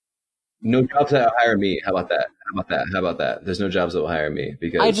no jobs that will hire me. How about that? There's no jobs that will hire me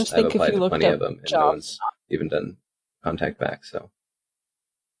because I just think I've applied to plenty of them and no one's even done contact back. So,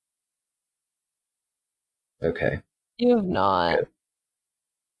 okay. You have not. Good.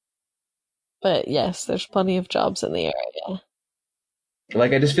 But yes, there's plenty of jobs in the area.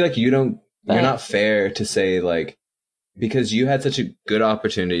 Like, I just feel like you're not fair to say like, because you had such a good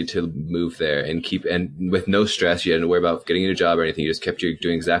opportunity to move there and with no stress, you hadn't to worry about getting a new job or anything. You just kept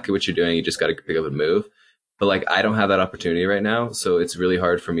doing exactly what you're doing. You just got to pick up and move. But like, I don't have that opportunity right now. So it's really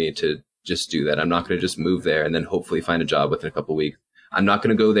hard for me to just do that. I'm not going to just move there and then hopefully find a job within a couple of weeks. I'm not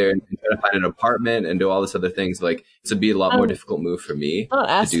going to go there and try to find an apartment and do all this other things. Like, it's be a lot more difficult move for me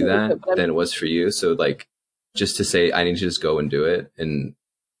to do that than it was for you. So like, just to say I need to just go and do it and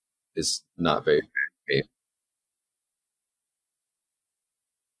it's not very fair for me.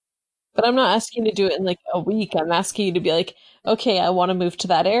 But I'm not asking you to do it in like a week. I'm asking you to be like, okay, I want to move to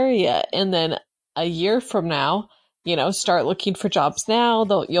that area. And then a year from now, start looking for jobs now.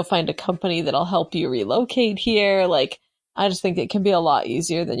 You'll find a company that'll help you relocate here. Like, I just think it can be a lot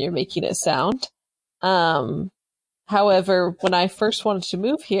easier than you're making it sound. However, when I first wanted to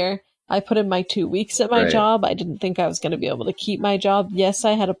move here, I put in my 2 weeks at my job. I didn't think I was going to be able to keep my job. Yes,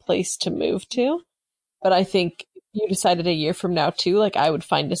 I had a place to move to, but I think you decided a year from now too, like I would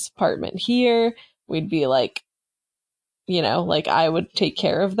find this apartment here. We'd be like, like I would take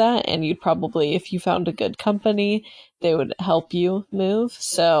care of that. And you'd probably, if you found a good company, they would help you move.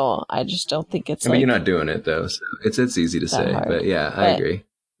 So I just don't think it's you're not doing it though. So it's easy to say, hard. But yeah, I agree.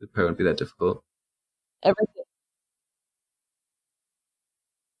 It probably wouldn't be that difficult. Everything.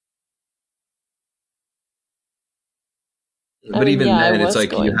 But even then, it's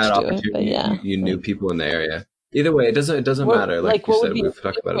like you had opportunity. You knew people in the area. Either way, it doesn't matter. Like you said, we've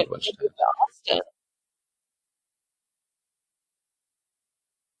talked about it a bunch of times.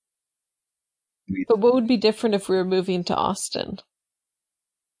 But what would be different if we were moving to Austin?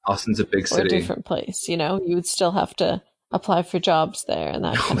 Austin's a big city. Or a different place, you would still have to apply for jobs there and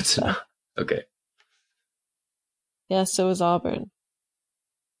that kind of stuff. Not. Okay. Yeah, so is Auburn.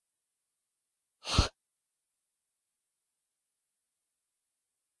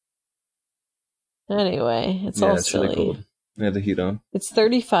 Anyway, it's all silly. Really cold. I have the heat on. It's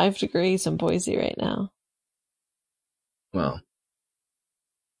 35 degrees in Boise right now. Wow.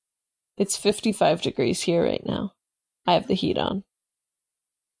 It's 55 degrees here right now. I have the heat on.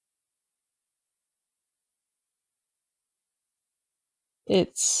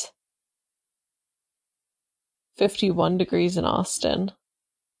 It's 51 degrees in Austin.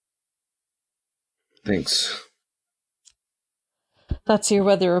 Thanks. That's your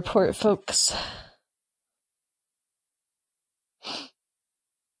weather report, folks.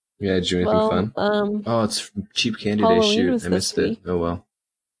 Yeah, did you do anything Well, fun? Oh, it's cheap candy day. Halloween Shoot, was I this missed it. week. Oh well.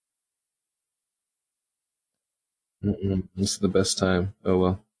 This is the best time. Oh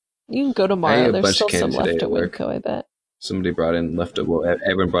well. You can go I ate tomorrow. a There's bunch of still some candy today left at at work. Winco, I bet. Somebody brought in leftover. Well,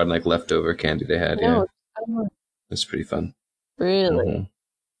 everyone brought in like leftover candy they had. Yeah, No, it's pretty fun. really hmm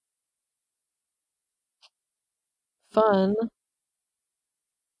fun.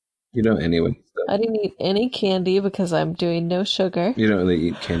 You don't anyway. So I didn't eat any candy because I'm doing no sugar. you don't really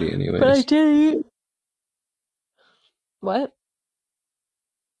eat candy But I anyways. did eat. What?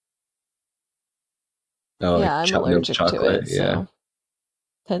 Oh, Yeah, like I'm milk allergic to chocolate. it, Yeah. so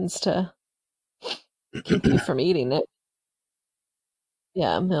tends to keep you from eating it.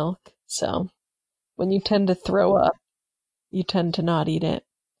 Yeah, milk. So when you tend to throw up, you tend to not eat it.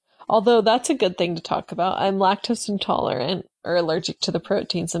 Although that's a good thing to talk about. I'm lactose intolerant or allergic to the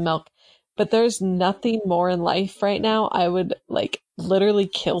proteins in milk, but there's nothing more in life right now I would like literally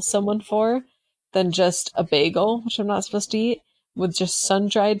kill someone for than just a bagel, which I'm not supposed to eat, with just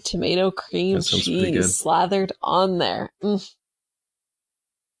sun-dried tomato cream That sounds pretty cheese good. slathered on there.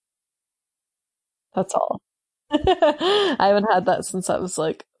 That's all. I haven't had that since I was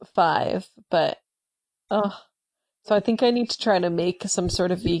like 5, but oh, so I think I need to try to make some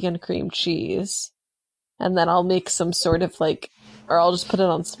sort of vegan cream cheese, and then I'll make some sort of like, or I'll just put it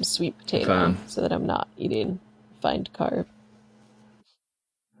on some sweet potato Fun. so that I'm not eating refined carb.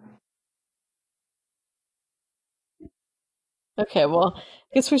 Okay, well,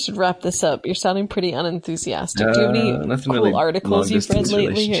 I guess we should wrap this up. You're sounding pretty unenthusiastic. Do you have any Nothing cool really long articles you've read distance lately or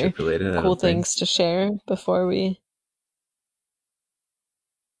relationship related. I cool don't think. things to share before we?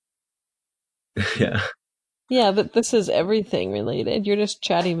 Yeah. Yeah, but this is everything related. You're just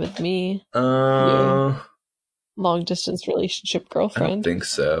chatting with me, your Uh, long distance relationship I don't girlfriend. think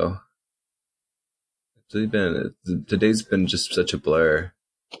so. It's really been today's been just such a blur.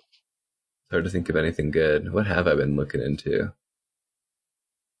 It's hard to think of anything good. What have I been looking into?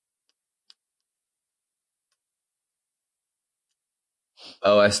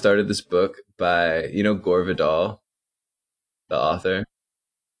 Oh, I started this book by Gore Vidal, the author.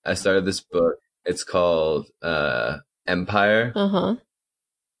 I started this book. It's called Empire, Uh-huh.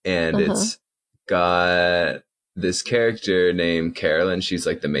 and Uh-huh. it's got this character named Carolyn. She's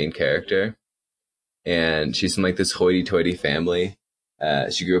like the main character, and she's from like this hoity-toity family.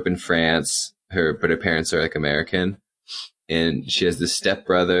 She grew up in France. But her parents are like American, and she has this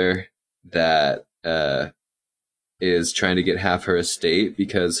stepbrother that is trying to get half her estate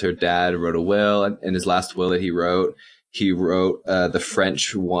because her dad wrote a will, and his last will that he wrote the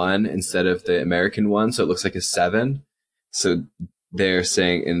French one instead of the American one, so it looks like a 7. So they're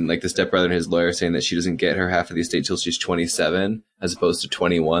saying, and like the stepbrother and his lawyer are saying that she doesn't get her half of the estate till she's 27, as opposed to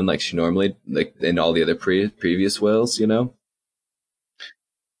 21, like she normally, like in all the other previous wills,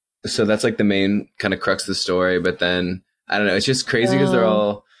 So that's like the main kind of crux of the story. But then I don't know, it's just crazy because they're Oh,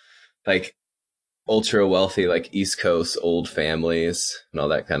 all like ultra wealthy, like East Coast old families and all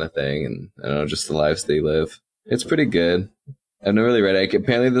that kind of thing, and I don't know, just the lives they live. It's pretty good. I've never really read it.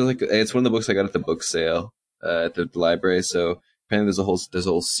 Apparently, it's one of the books I got at the book sale at the library. So apparently, there's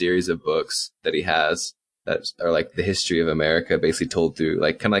a whole series of books that he has that are like the history of America, basically told through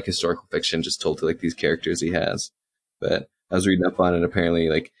like kind of like historical fiction, just told through like these characters he has. But I was reading up on it. Apparently,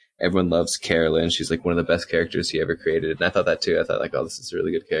 like everyone loves Carolyn. She's like one of the best characters he ever created, and I thought that too. I thought like, oh, this is a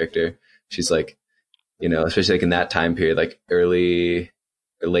really good character. She's like, especially like in that time period, like early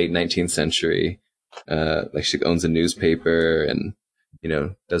or late 19th century. Like she owns a newspaper and,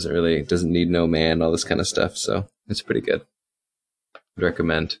 doesn't need no man, all this kind of stuff. So it's pretty good. I'd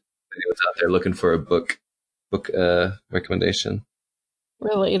recommend anyone's out there looking for a book recommendation.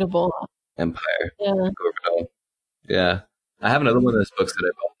 relatable. Empire. Yeah, Yeah. I have another one of those books that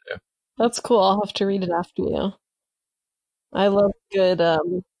I bought there. that's cool. I'll have to read it after you. I love good,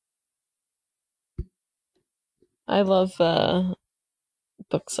 I love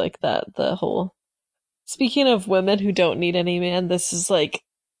books like that. Speaking of women who don't need any man, this is like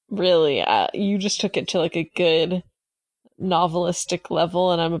really, you just took it to like a good novelistic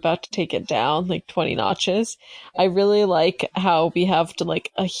level, and I'm about to take it down like 20 notches. I really like how we have to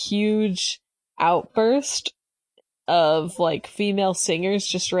like a huge outburst of like female singers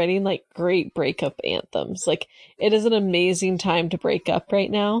just writing like great breakup anthems. Like it is an amazing time to break up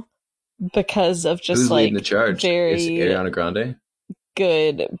right now because of just Who's leading the like charge? Is very Ariana Grande?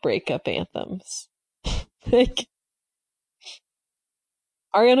 good breakup anthems. Like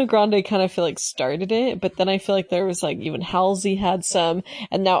Ariana Grande kind of feel like started it, but then I feel like there was like even Halsey had some,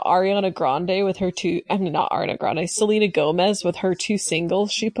 and now Ariana Grande with her two, I mean not Ariana Grande, Selena Gomez with her 2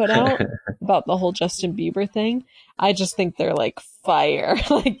 singles she put out about the whole Justin Bieber thing. I just think they're like fire,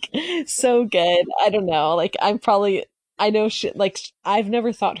 like so good. I don't know. Like I know she like I've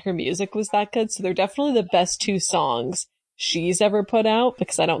never thought her music was that good, so they're definitely the best two songs she's ever put out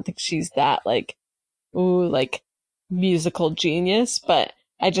because I don't think she's that like ooh like musical genius, but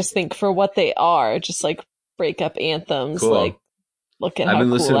I just think for what they are, just like breakup anthems, Cool. like look at I've how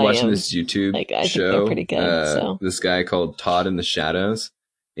been cool I watching am. this YouTube Like I think they're show. pretty good. So This guy called Todd in the Shadows.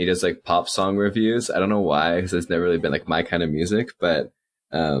 He does like pop song reviews. I don't know why, because it's never really been like my kind of music, but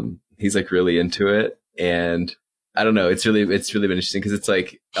he's like really into it. And I don't know, it's really been interesting because it's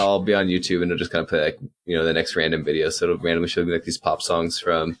like I'll be on YouTube and it'll just kind of play like the next random video. So it'll randomly show me like these pop songs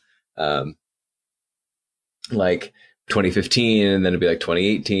from like 2015, and then it'll be like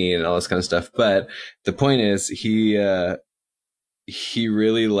 2018 and all this kind of stuff. But the point is, he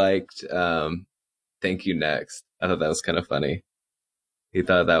really liked Thank You Next. I thought that was kind of funny. He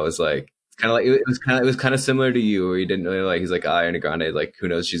thought that was like kind of like it was kind of similar to you, where he didn't really like. He's like, Ariana Grande, like who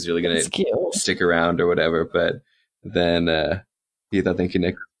knows, she's really gonna it's cute. stick around or whatever. But then he thought Thank You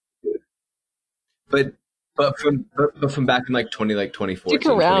Next was good. But from back in like 2014, Stick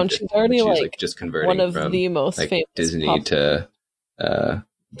around. She's already she was like just converting one of from the most like famous Disney pop- to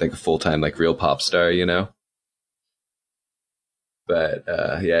like a full-time like real pop star, But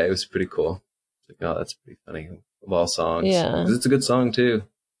yeah, it was pretty cool. Like, oh, that's pretty funny. Of all songs, Yeah. because it's a good song too.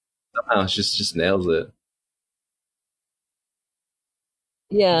 Somehow it just nails it.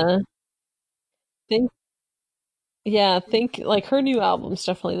 Yeah. Think think like her new album's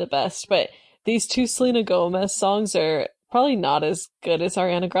definitely the best, but these two Selena Gomez songs are probably not as good as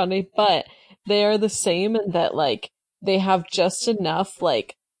Ariana Grande, but they are the same in that like they have just enough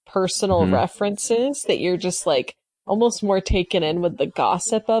like personal Mhm. references that you're just like almost more taken in with the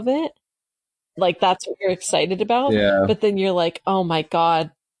gossip of it. Like that's what you're excited about, Yeah, but then you're like, "Oh my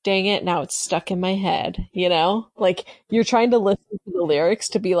God, dang it, now it's stuck in my head," you know? Like you're trying to listen to the lyrics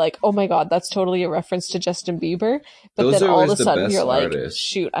to be like, "Oh my God, that's totally a reference to Justin Bieber," but those then are all of always a the sudden best you're like, artists.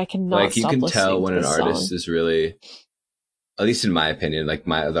 "Shoot, I cannot Like you stop can tell listening to when an this artist song." is really, at least in my opinion, like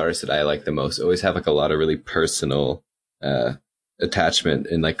the artists that I like the most always have like a lot of really personal uh attachment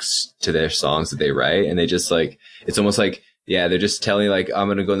in like to their songs that they write, and they just like it's almost like yeah, they're just telling like I'm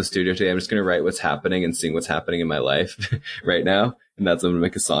gonna go in the studio today, I'm just gonna write what's happening and sing what's happening in my life right now, and that's I'm gonna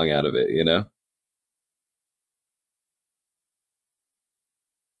make a song out of it.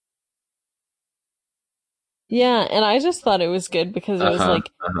 Yeah, and I just thought it was good because it was Uh-huh. like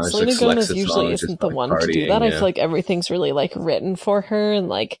Uh-huh. She like Selena selects Gomez a usually song just isn't for the like one to do that. partying, I feel like everything's really like written for her and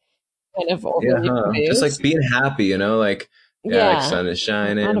like kind of Yeah, overly huh? Just like produced. being happy, like yeah, like Yeah, sun is not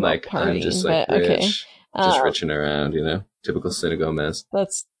shining, about like I'm just partying, like but okay. rich, just Um, riching around, typical Selena Gomez.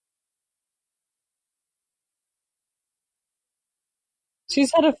 that's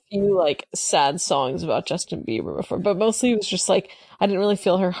she's had a few like sad songs about Justin Bieber before, but mostly it was just like I didn't really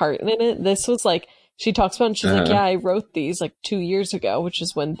feel her heart in it. This was like she talks about and she's like, Uh-huh. "Yeah, I wrote these like 2 years ago," which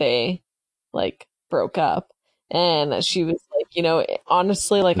is when they like broke up. And she was like,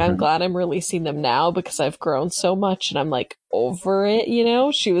 honestly, like I'm Mhm. glad I'm releasing them now because I've grown so much and I'm like over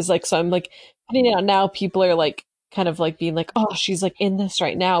it. She was like, so I'm like putting it out now. People are like kind of like being like, oh, she's like in this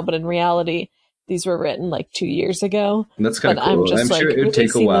right now, but in reality, these were written like 2 years ago. That's kind But of I'm cool. just I'm sure like it would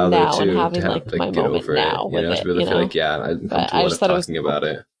take a releasing them while though now and too to having have like my like get moment over it, now with to it, really feel like yeah, I'm But comfortable I just enough thought it was talking cool. about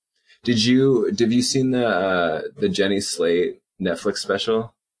it. Did you seen the Jenny Slate Netflix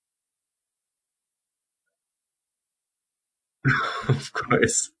special? Of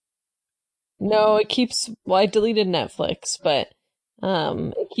course. No, well, I deleted Netflix, but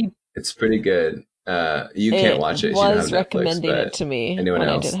It's pretty good. You can't it watch it if you don't have was Netflix, recommending it but to me anyone when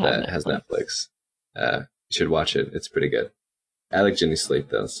I did else have that has Netflix. Netflix should watch it. It's pretty good. I like Jenny Slate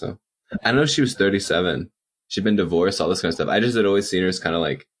though, so I know she was 37. She'd been divorced, all this kind of stuff. I just had always seen her as kind of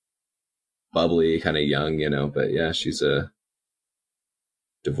like bubbly, kind of young. But yeah, she's a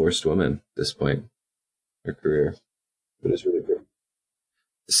divorced woman at this point in her career. But it's really good.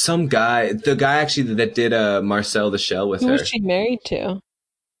 Some guy, the guy actually that did Marcel the Shell with Who was her. she married to?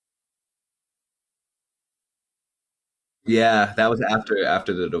 Yeah, that was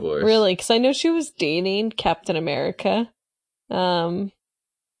after the divorce. Really? Because I know she was dating Captain America. Um,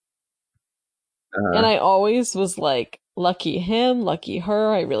 and Uh, I always was like, lucky him, lucky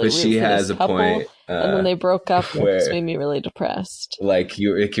her. I really but root she for this has a couple. point And then they broke up, and it just where made me really depressed. like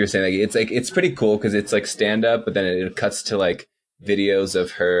you were saying, like it's pretty cool because it's like stand up, but then it cuts to like videos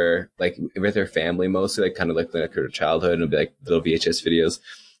of her like with her family mostly, like kind of like her childhood, and it'll be like little VHS videos.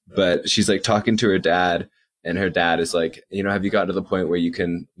 But she's like talking to her dad, and her dad is like, have you gotten to the point where you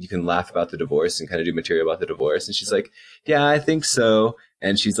can laugh about the divorce and kind of do material about the divorce? And she's like, yeah, I think so.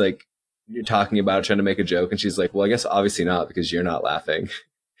 And she's like, you're talking about trying to make a joke, and she's like, well, I guess obviously not because you're not laughing.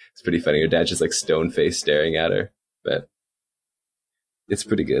 It's pretty funny. Her dad's just like stone faced staring at her, but it's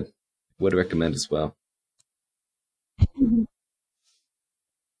pretty good. Would recommend as well.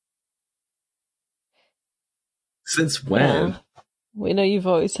 Since when? Yeah. We know you've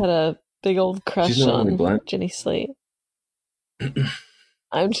always had a big old crush She's not only on blunt. Jenny Slate.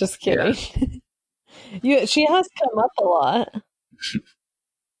 I'm just kidding. She has come up a lot.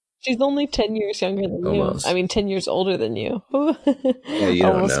 She's only 10 years younger than Almost. you. I mean, 10 years older than you. Yeah, you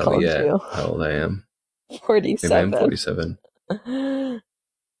don't Almost know called yet you how old I am. 47. Maybe I'm 47.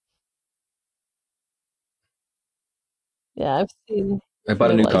 Yeah, I've seen. I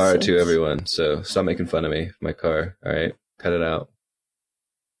bought a your new car license. too, everyone. So stop making fun of me for my car. All right, cut it out.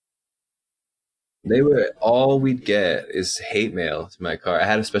 They were all we'd get is hate mail to my car. I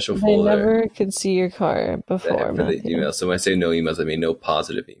had a special I folder never could see your car before, for the Matthew. emails. So when I say no emails, I mean no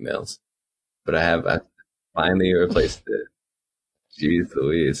positive emails. But I finally replaced it. Jeez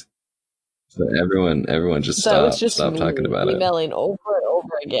Louise. So everyone just So it's stop just me talking about it. emailing over and over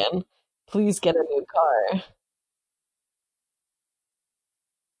again. Please get a new car.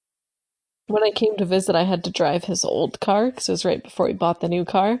 When I came to visit, I had to drive his old car because it was right before we bought the new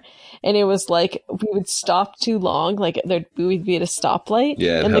car, and it was like we would stop too long, like we'd be at a stoplight,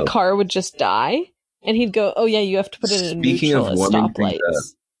 Yeah, it and helped. the car would just die, and he'd go, "Oh yeah, you have to put it in Speaking neutral of at warming things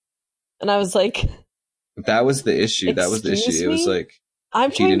stoplights," and I was like, That was the issue. That was the Excuse issue. It was me? like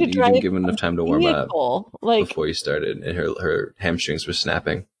 "I'm trying to you drive didn't give him a enough time to warm up vehicle." Like, before you started, and her hamstrings were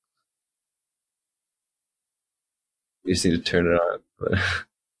snapping. You just need to turn it on.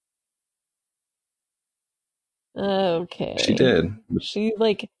 okay, She did. She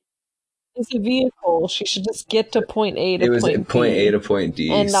like is a vehicle. She should just get to point A to It was point point B A to point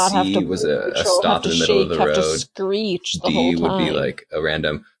D. and not have C to was put a neutral, stop have in to the middle of shake, the have to road. screech the D whole would time. be like a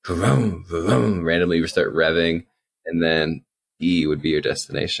random vroom, vroom, randomly you would start revving, and then E would be your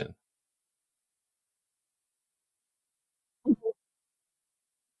destination.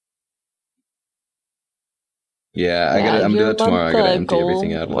 Yeah, I'm gonna do your that tomorrow. I month, gotta empty goal,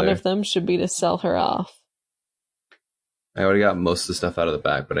 everything out of one there. of them should be to sell her off. I already got most of the stuff out of the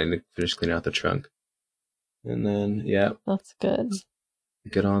back, but I need to finish cleaning out the trunk. And then, yeah, That's good.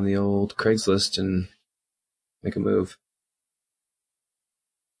 get on the old Craigslist and make a move.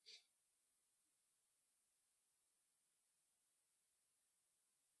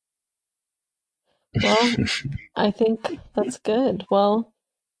 Well, I think that's good. Well,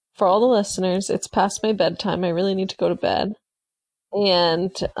 for all the listeners, it's past my bedtime. I really need to go to bed.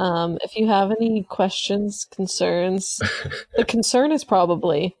 And if you have any questions, concerns, the concern is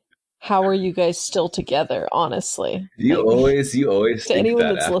probably, how are you guys still together, honestly? You always think anyone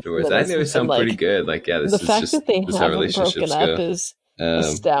that that's listening afterwards. to I this think it has sound been pretty like, good. Like, yeah, this the is fact just that they this is how haven't relationships broken up go. is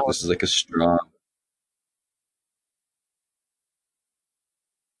astounding. This is like a strong.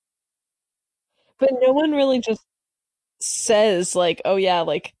 But no one really just says like, oh yeah,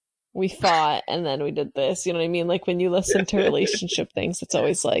 like we fought and then we did this. You know what I mean? Like when you listen to relationship things, it's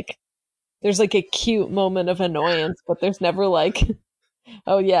always like there's like a cute moment of annoyance, but there's never like,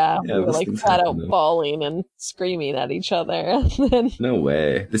 oh yeah, we were these like things flat out happen, though. bawling and screaming at each other. And then, No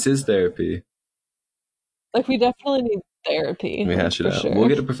way. This is therapy. like we definitely need therapy. We hash it for out. sure. We'll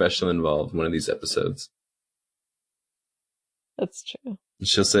get a professional involved in one of these episodes. That's true.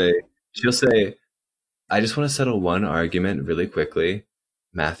 She'll say, I just want to settle one argument really quickly.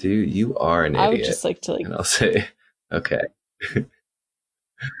 Matthew, you are an idiot. I would just like to like. And I'll say, okay.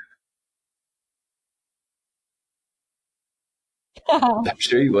 I'm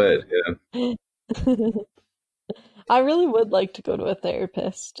sure you would. Yeah. I really would like to go to a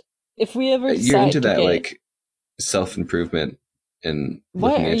therapist. If we ever decide You're into to that get, like self-improvement and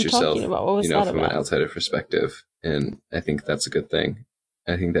what looking are at you yourself, talking about? What was you know, that from about? an outsider perspective. And I think that's a good thing.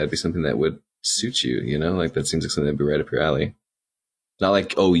 I think that'd be something that would suit you, you know, like that seems like something that'd be right up your alley. Not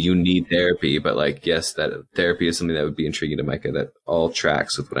like, oh, you need therapy, but like, yes, that therapy is something that would be intriguing to Micah that all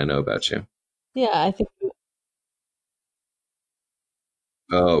tracks with what I know about you. Yeah, I think.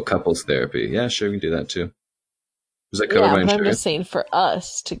 Oh, couples therapy. Yeah, sure, we can do that too. Was that covered Yeah, by but I'm insurance? just saying for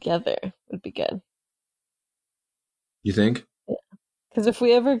us together would be good. You think? Because if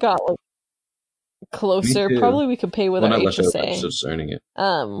we ever got like closer, Me too. probably we could pay with Well, our not leftover, HSA. so just earning it.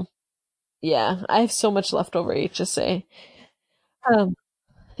 Yeah, I have so much leftover HSA.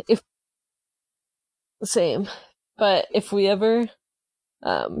 If same, but if we ever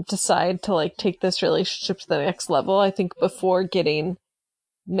decide to like take this relationship to the next level, I think before getting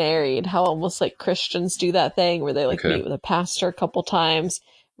married, how almost like Christians do that thing where they like Okay. meet with a pastor a couple times,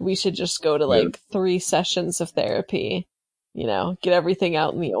 we should just go to like 3 sessions of therapy, you know, get everything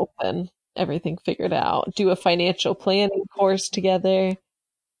out in the open. everything figured out, do a financial planning course together.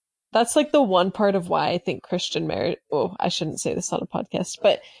 That's like the one part of why I think Christian marriage, oh, I shouldn't say this on a podcast,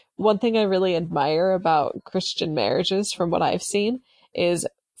 but one thing I really admire about Christian marriages from what I've seen is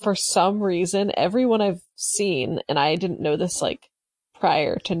for some reason, everyone I've seen, and I didn't know this like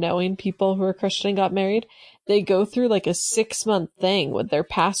prior to knowing people who are Christian and got married, they go through like a 6-month thing with their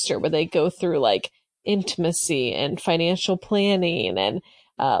pastor where they go through like intimacy and financial planning and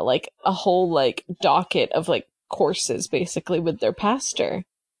like a whole like docket of like courses basically with their pastor.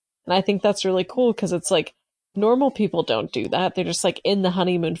 And I think that's really cool because it's like normal people don't do that. They're just like in the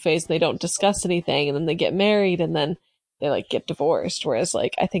honeymoon phase and they don't discuss anything and then they get married and then they like get divorced. Whereas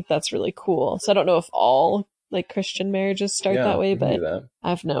like I think that's really cool. So I don't know if all like Christian marriages start that way, but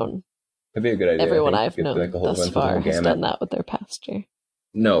I've known that'd be a good idea. Everyone I've known like thus far has done that with their pastor.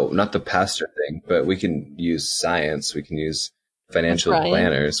 No, not the pastor thing, but we can use science. We can use financial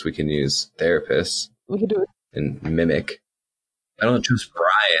planners. We can use therapists. We can do it. And mimic. I don't trust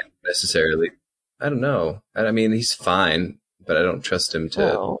Brian necessarily. I don't know. I mean, he's fine, but I don't trust him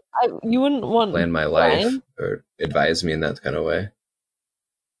to you wouldn't want plan my life or advise me in that kind of way.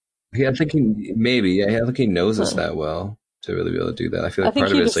 Yeah, I think I think he knows us that well to really be able to do that. I feel like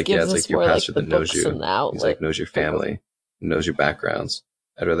part of it is like, it's like your pastor that knows you. He's like, knows your family, knows your backgrounds.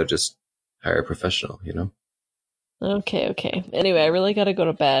 I'd rather just hire a professional, you know? Okay. Anyway, I really got to go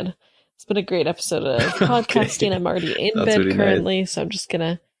to bed. It's been a great episode of podcasting. Okay. I'm already in bed really currently, so I'm just going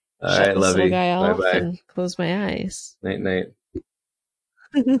to shut this little guy off and close my eyes. Night.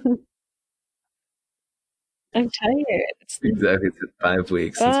 I'm tired. Exactly. It's 5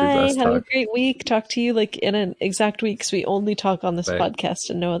 weeks since we last talked. Have a great week. Talk to you like in an exact week because we only talk on this podcast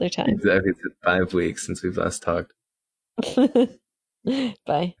and no other time. Exactly. It's 5 weeks since we've last talked.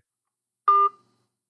 Bye.